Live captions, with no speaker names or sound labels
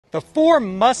The 4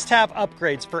 must-have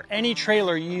upgrades for any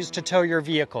trailer you use to tow your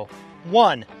vehicle.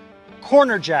 1.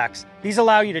 Corner jacks. These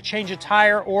allow you to change a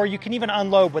tire, or you can even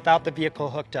unload without the vehicle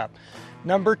hooked up.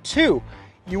 Number 2,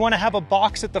 you want to have a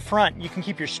box at the front. You can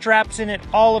keep your straps in it,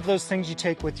 all of those things you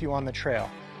take with you on the trail.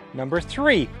 Number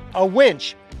 3, a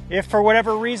winch. If for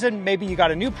whatever reason, maybe you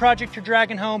got a new project you're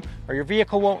dragging home or your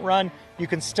vehicle won't run, you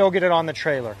can still get it on the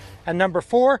trailer. And number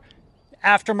 4,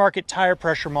 aftermarket tire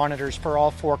pressure monitors for all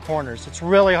 4 corners. It's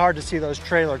really hard to see those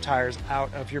trailer tires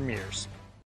out of your mirrors.